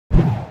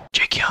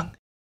Jake Young.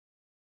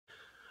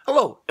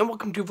 Hello, and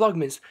welcome to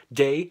Vlogmas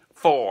Day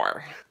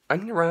 4. I'm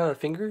gonna run out of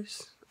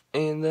fingers,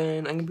 and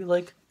then I'm gonna be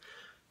like,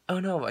 oh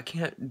no, I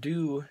can't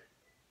do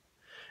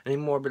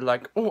anymore, but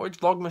like, oh, it's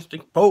Vlogmas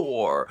Day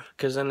 4,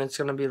 because then it's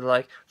gonna be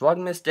like,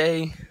 Vlogmas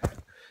Day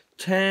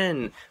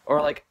 10,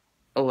 or like,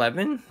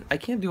 11? I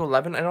can't do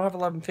 11, I don't have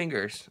 11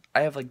 fingers.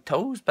 I have like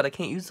toes, but I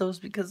can't use those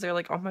because they're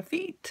like on my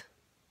feet.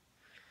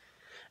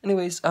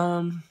 Anyways,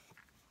 I'm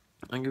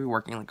gonna be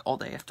working like all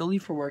day. I have to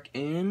leave for work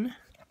in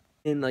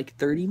like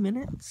 30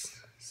 minutes.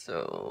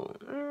 So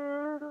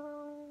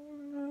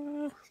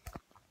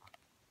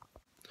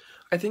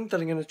I think that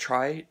I'm gonna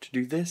try to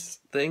do this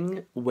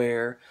thing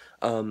where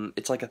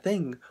it's like a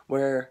thing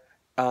where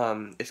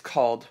it's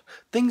called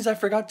Things I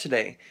Forgot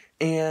Today.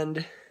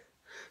 And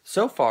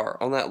so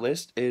far on that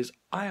list is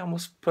I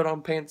almost put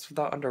on pants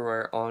without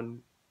underwear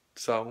on.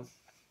 So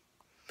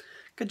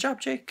good job,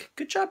 Jake.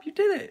 Good job, you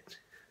did it.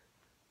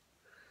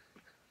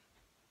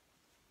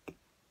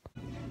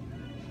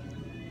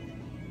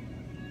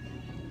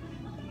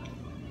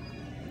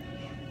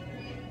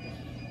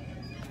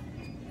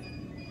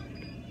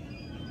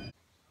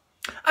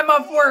 I'm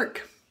off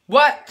work.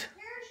 What?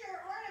 Here's your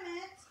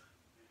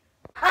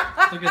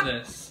ornament. Look at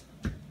this.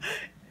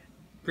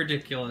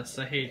 Ridiculous.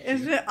 I hate you.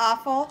 Isn't it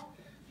awful?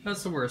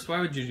 That's the worst. Why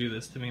would you do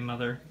this to me,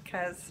 Mother?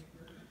 Because,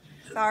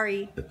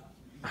 sorry.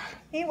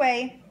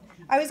 Anyway,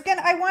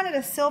 I wanted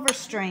a silver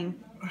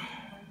string,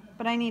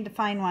 but I need to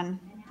find one,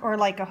 or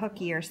like a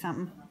hooky or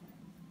something.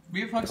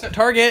 We have hooks at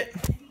Target.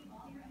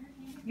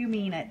 You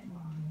mean it?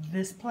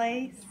 This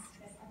place?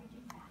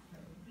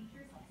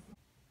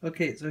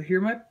 Okay, so here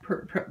are my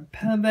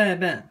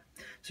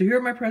so here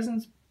are my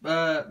presents.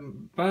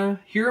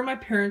 Here are my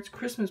parents'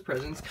 Christmas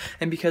presents,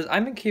 and because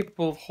I'm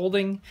incapable of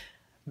holding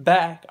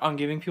back on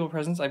giving people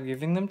presents, I'm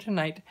giving them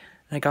tonight.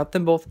 And I got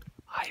them both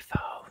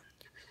iPhones.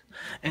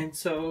 And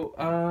so,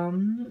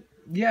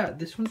 yeah,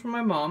 this one's from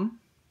my mom,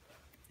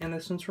 and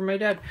this one's from my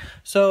dad.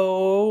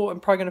 So I'm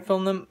probably gonna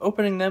film them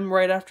opening them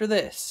right after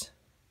this.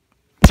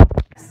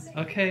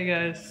 Okay,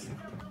 guys.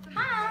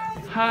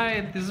 Hi.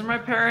 Hi, these are my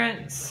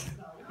parents.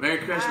 Merry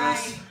Christmas.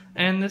 Hi.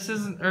 And this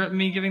is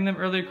me giving them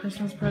early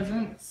Christmas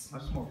presents.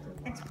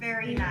 It's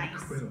very nice.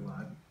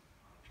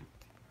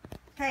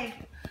 Okay,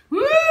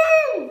 Woo!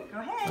 go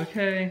ahead.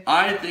 Okay.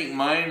 I think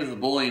mine is a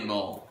bowling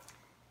ball.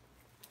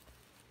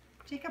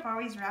 Jacob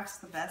always wraps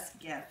the best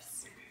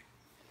gifts.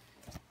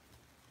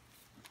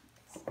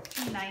 It's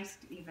too nice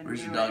to even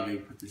Where's do your it. dog? You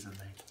put this in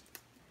there.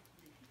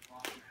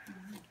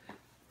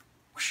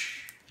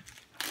 Whoosh.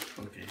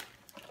 Okay.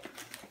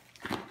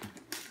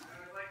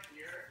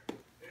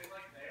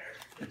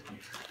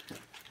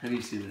 How do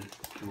you see the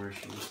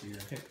commercial? See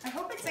that? I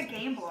hope it's a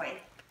Game Boy.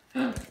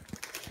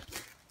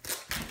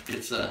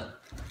 It's a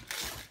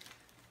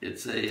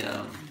It's a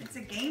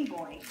Game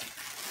Boy.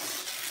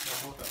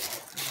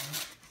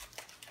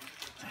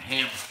 a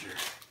hamster.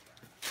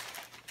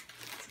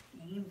 It's a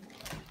Game Boy.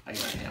 I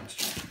got a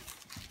hamster.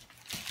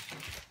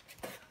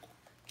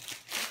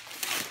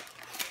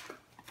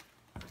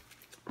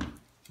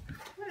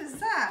 What is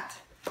that?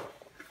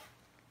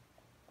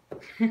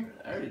 I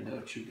already know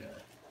what you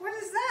got. What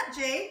is that,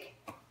 Jake?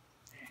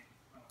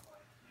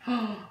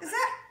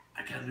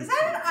 Is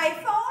that an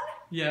iPhone?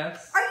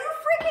 Yes. Are you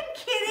freaking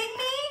kidding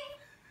me?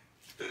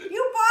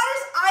 You bought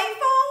us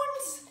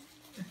iPhones?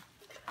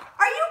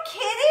 Are you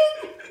kidding?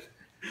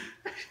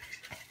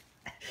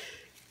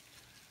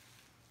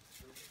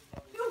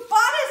 You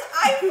bought us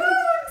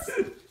iPhones?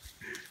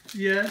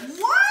 Yes.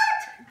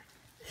 What?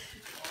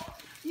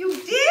 You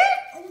did?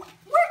 Where'd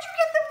you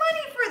get the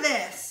money for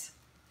this?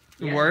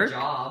 Work?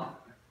 Job.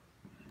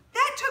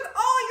 That took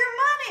all your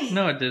money.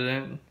 No, it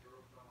didn't.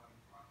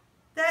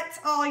 That's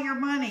all your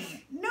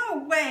money.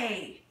 No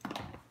way.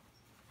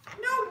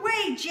 No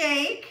way,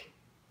 Jake.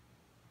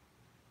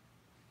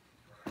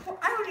 Well,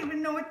 I don't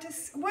even know what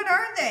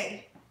are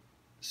they?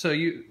 So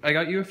I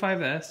got you a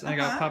 5S and I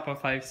got Uh-huh. Pop a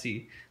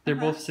 5C. They're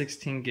both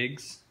 16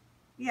 gigs.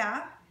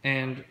 Yeah.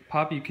 And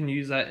Pop, you can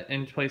use that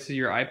in place of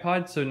your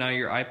iPod, so now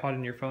your iPod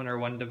and your phone are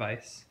one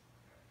device.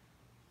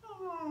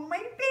 Oh, my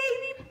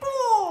baby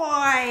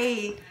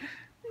boy.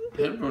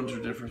 Headphones are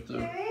different though.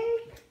 Jake.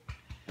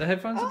 The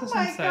headphones are Oh the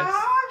my same size.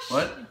 gosh.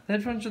 What? The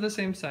headphones are the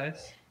same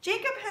size.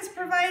 Jacob has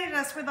provided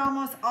us with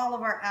almost all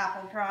of our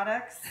Apple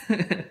products. How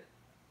do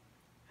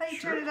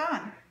you turn it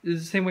on? It's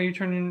the same way you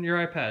turn in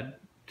your iPad.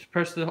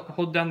 Just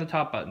hold down the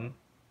top button.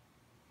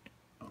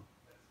 Oh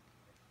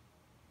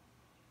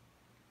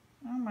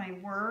my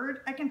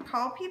word. I can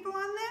call people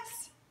on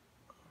this?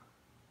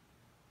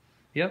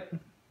 Yep.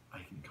 I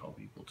can call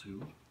people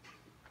too.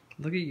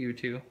 Look at you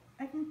two.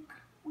 We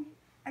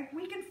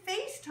can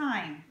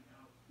FaceTime.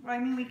 Well, I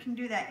mean, we can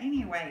do that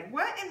anyway.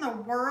 What in the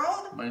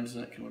world? Mine's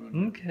not coming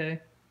on. Okay.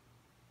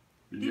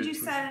 Did you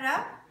set it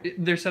up?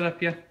 They're set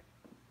up, yeah.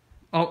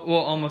 Oh,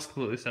 well, almost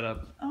completely set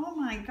up. Oh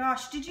my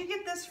gosh. Did you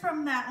get this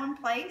from that one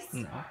place?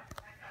 No.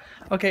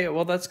 Okay,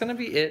 well, that's going to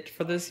be it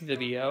for this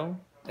video.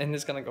 And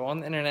it's going to go on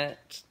the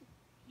internet.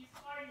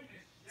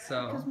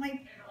 So. Because my...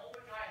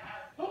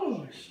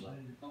 Oh,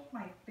 Oh,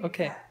 my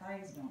Okay.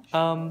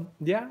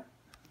 Yeah.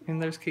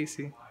 And there's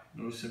Casey.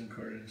 No SIM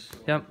card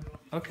installed. Yep.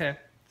 Okay.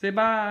 Say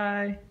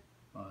bye.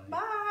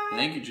 Bye.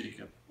 Thank you,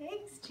 Jacob.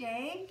 Thanks,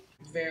 Jake.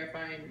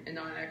 Verifying and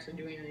not actually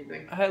doing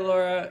anything. Hi,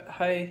 Laura.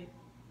 Hi.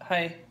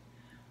 Hi.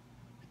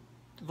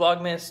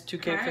 Vlogmas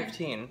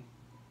 2K15.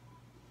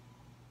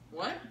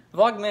 What?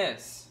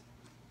 Vlogmas.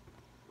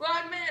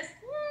 Vlogmas!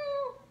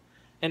 Woo!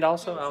 And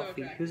also Oh, so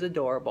Alfie, attractive. who's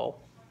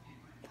adorable.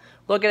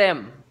 Look at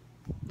him.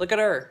 Look at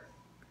her.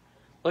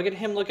 Look at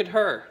him, look at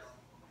her.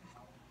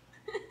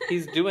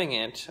 He's doing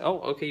it. Oh,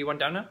 okay, you want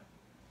down now?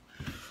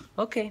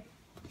 Okay.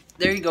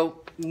 There you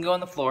go. You can go on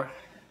the floor.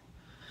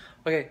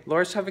 Okay,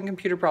 Laura's having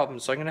computer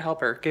problems, so I'm gonna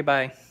help her. Okay,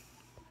 bye.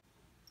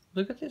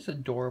 Look at this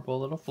adorable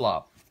little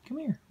flop. Come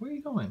here. Where are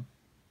you going?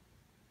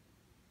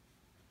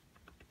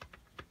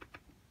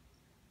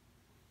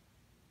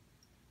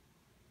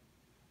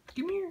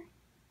 Come here.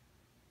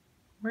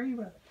 Where are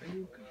you at?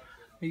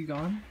 Are you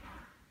gone?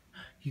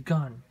 You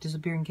gone.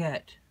 Disappearing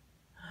cat.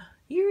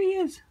 Here he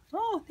is.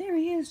 Oh, there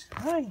he is.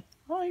 Hi.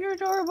 Oh, you're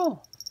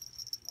adorable.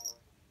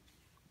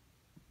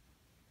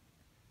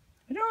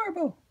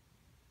 Adorable.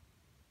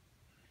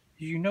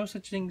 Did you know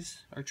such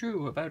things are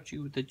true about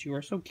you, that you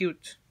are so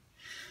cute?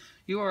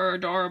 You are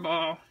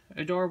adorable.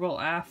 Adorable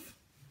AF.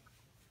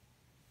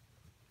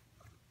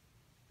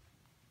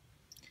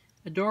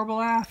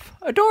 Adorable AF.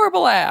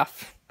 Adorable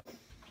AF.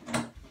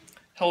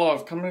 Hello,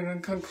 I've come to the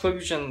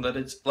conclusion that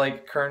it's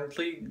like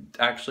currently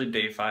actually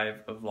day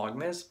 5 of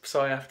Vlogmas, so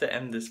I have to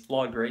end this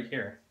vlog right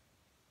here.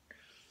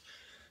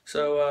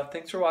 So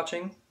thanks for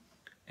watching,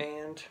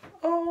 and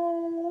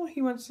oh,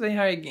 he wants to say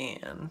hi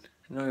again.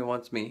 No, he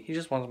wants me. He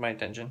just wants my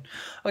attention.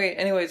 Okay,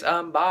 anyways,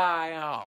 bye.